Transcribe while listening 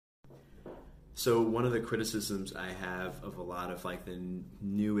So one of the criticisms I have of a lot of like the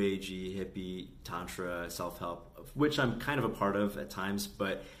new agey, hippie, tantra, self-help, of which I'm kind of a part of at times,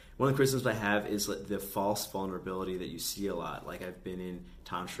 but one of the criticisms I have is like the false vulnerability that you see a lot. Like I've been in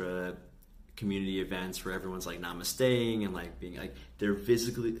tantra community events where everyone's like namasteing and like being like they're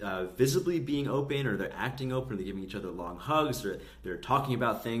visibly being open, or they're acting open, or they're giving each other long hugs, or they're talking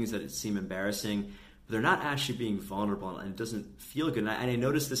about things that seem embarrassing. They're not actually being vulnerable, and it doesn't feel good. And I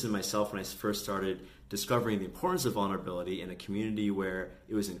noticed this in myself when I first started discovering the importance of vulnerability in a community where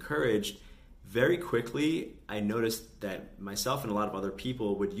it was encouraged. Very quickly, I noticed that myself and a lot of other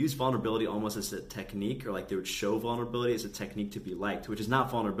people would use vulnerability almost as a technique, or like they would show vulnerability as a technique to be liked, which is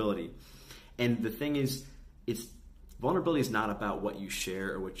not vulnerability. And the thing is, vulnerability is not about what you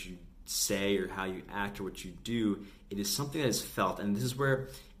share or what you say or how you act or what you do. It is something that is felt, and this is where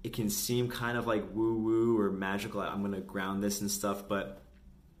it can seem kind of like woo-woo or magical. I'm going to ground this and stuff, but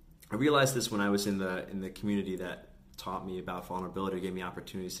I realized this when I was in the community that taught me about vulnerability, gave me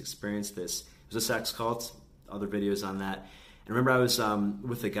opportunities to experience this. It was a sex cult, other videos on that. And I remember I was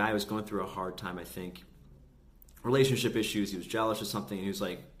with a guy who was going through a hard time, I think. Relationship issues, he was jealous or something, and he was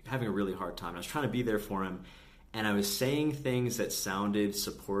like having a really hard time. I was trying to be there for him, and I was saying things that sounded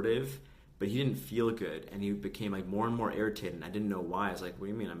supportive, but he didn't feel good, and he became like more and more irritated, and I didn't know why. I was like, what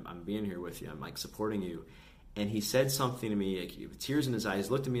do you mean? I'm being here with you. I'm like supporting you. And he said something to me, like with tears in his eyes,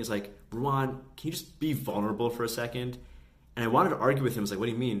 looked at me and was like, Ruan, can you just be vulnerable for a second? And I wanted to argue with him. I was like, what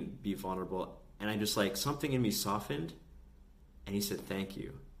do you mean be vulnerable? And I just like, something in me softened, and he said, thank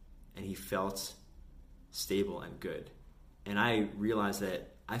you. And he felt stable and good. And I realized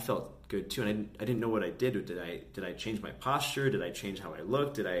that I felt good too, and I didn't know what I did. Did I change my posture? Did I change how I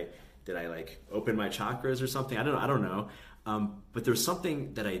looked? Did I like open my chakras or something? I don't know. But there was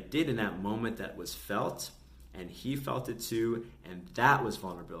something that I did in that moment that was felt, and he felt it too, and that was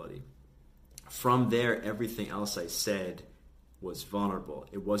vulnerability. From there, everything else I said was vulnerable.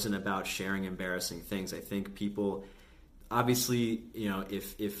 It wasn't about sharing embarrassing things. I think people, obviously,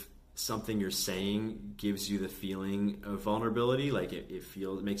 if something you're saying gives you the feeling of vulnerability, like it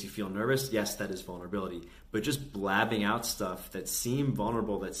makes you feel nervous, yes, that is vulnerability. But just blabbing out stuff that seem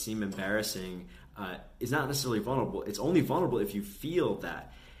vulnerable, that seem embarrassing, is not necessarily vulnerable. It's only vulnerable if you feel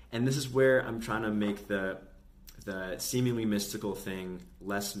that. And this is where I'm trying to make the seemingly mystical thing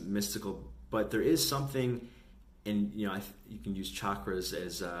less mystical. But there is something, and you can use chakras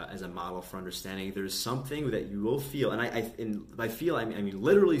as a model for understanding. There's something that you will feel, and by feel I mean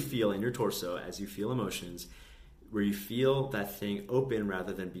literally feel in your torso as you feel emotions, where you feel that thing open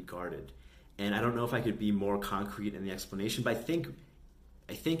rather than be guarded. And I don't know if I could be more concrete in the explanation, but I think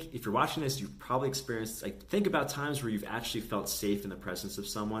if you're watching this, you've probably experienced, like, think about times where you've actually felt safe in the presence of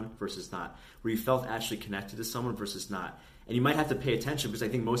someone versus not, where you felt actually connected to someone versus not. And you might have to pay attention, because I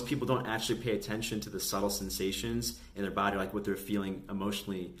think most people don't actually pay attention to the subtle sensations in their body, like what they're feeling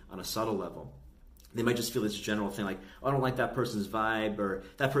emotionally on a subtle level. They might just feel this general thing like, oh, I don't like that person's vibe, or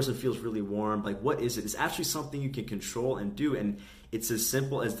that person feels really warm. Like, what is it? It's actually something you can control and do, and it's as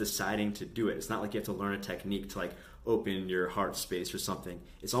simple as deciding to do it. It's not like you have to learn a technique to like open your heart space or something.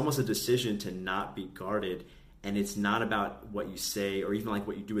 It's almost a decision to not be guarded, and it's not about what you say or even like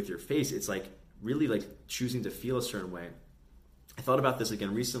what you do with your face. It's like really like choosing to feel a certain way. I thought about this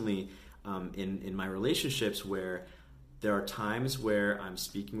again recently in my relationships, where there are times where I'm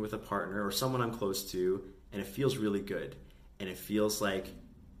speaking with a partner or someone I'm close to, and it feels really good. And it feels like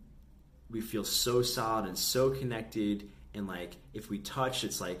we feel so solid and so connected. And like if we touch,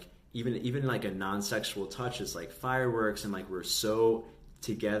 it's like even like a non-sexual touch is like fireworks, and like we're so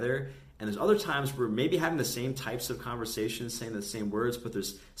together. And there's other times we're maybe having the same types of conversations, saying the same words, but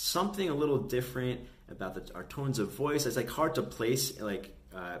there's something a little different about our tones of voice. It's like hard to place like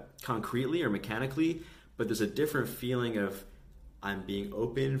concretely or mechanically, but there's a different feeling of I'm being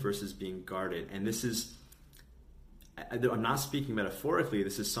open versus being guarded. And this is, I'm not speaking metaphorically,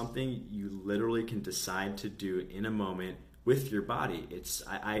 this is something you literally can decide to do in a moment with your body.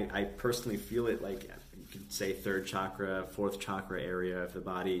 I personally feel it, like you could say third chakra, fourth chakra area of the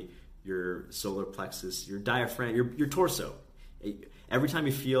body, your solar plexus, your diaphragm, your torso. Every time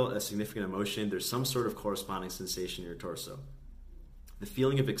you feel a significant emotion, there's some sort of corresponding sensation in your torso. The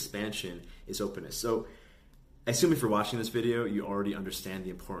feeling of expansion is openness. So I assume if you're watching this video, you already understand the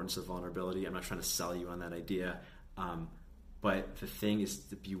importance of vulnerability. I'm not trying to sell you on that idea. But the thing is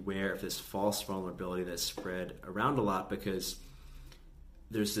to beware of this false vulnerability that's spread around a lot, because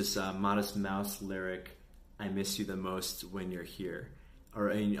there's this Modest Mouse lyric, I miss you the most when you're here. Or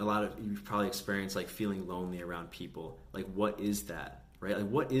a lot of you've probably experienced like feeling lonely around people. Like, what is that? right? Like,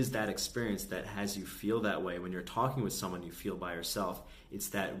 what is that experience that has you feel that way when you're talking with someone you feel by yourself? It's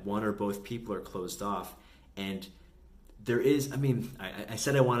that one or both people are closed off. And there is, I mean, I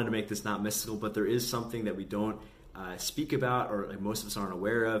said I wanted to make this not mystical, but there is something that we don't speak about, or like most of us aren't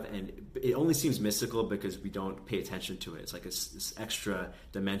aware of, and it only seems mystical because we don't pay attention to it. It's like this extra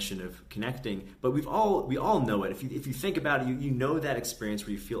dimension of connecting, but we all know it. If you think about it, you know that experience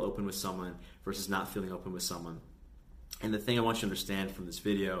where you feel open with someone versus not feeling open with someone. And the thing I want you to understand from this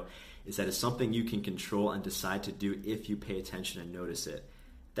video is that it's something you can control and decide to do if you pay attention and notice it.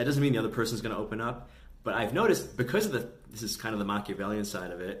 That doesn't mean the other person's going to open up, but I've noticed, because of this is kind of the Machiavellian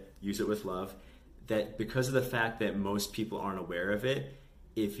side of it, use it with love, that because of the fact that most people aren't aware of it,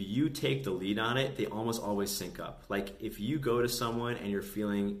 if you take the lead on it, they almost always sync up. Like, if you go to someone and you're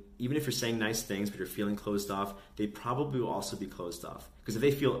feeling, even if you're saying nice things, but you're feeling closed off, they probably will also be closed off. Because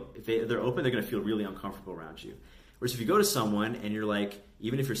if they're open, they're going to feel really uncomfortable around you. Whereas if you go to someone and you're like,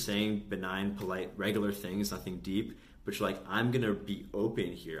 even if you're saying benign, polite, regular things, nothing deep, but you're like, I'm going to be open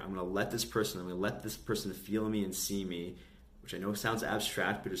here. I'm going to let this person feel me and see me, which I know sounds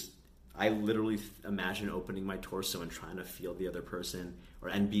abstract, but just, I literally imagine opening my torso and trying to feel the other person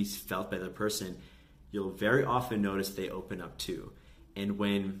and be felt by the other person. You'll very often notice they open up too. And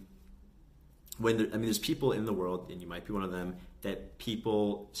when there's people in the world, and you might be one of them, that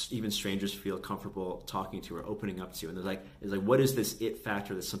people, even strangers, feel comfortable talking to or opening up to. And it's like, what is this it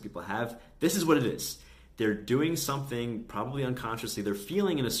factor that some people have? This is what it is. They're doing something, probably unconsciously, they're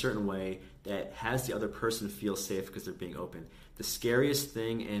feeling in a certain way that has the other person feel safe because they're being open. The scariest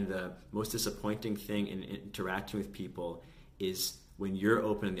thing and the most disappointing thing in interacting with people is when you're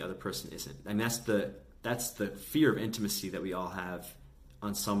open and the other person isn't. And that's the fear of intimacy that we all have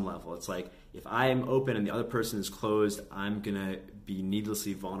on some level. It's like, if I am open and the other person is closed, I'm gonna be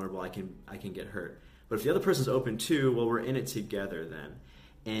needlessly vulnerable. I can get hurt. But if the other person's open too, well, we're in it together then.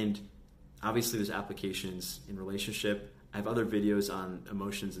 And obviously there's applications in relationship. I have other videos on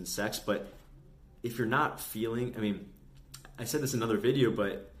emotions and sex, but if you're not feeling, I said this in another video,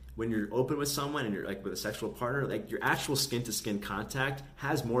 but when you're open with someone and you're like with a sexual partner, like, your actual skin to skin contact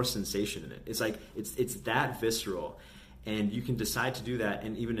has more sensation in it. It's like, it's that visceral. And you can decide to do that,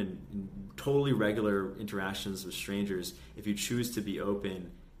 and even in totally regular interactions with strangers, if you choose to be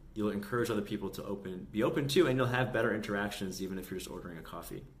open, you'll encourage other people to be open too, and you'll have better interactions even if you're just ordering a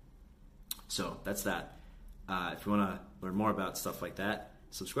coffee. So that's that. If you want to learn more about stuff like that,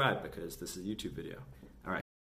 subscribe, because this is a YouTube video.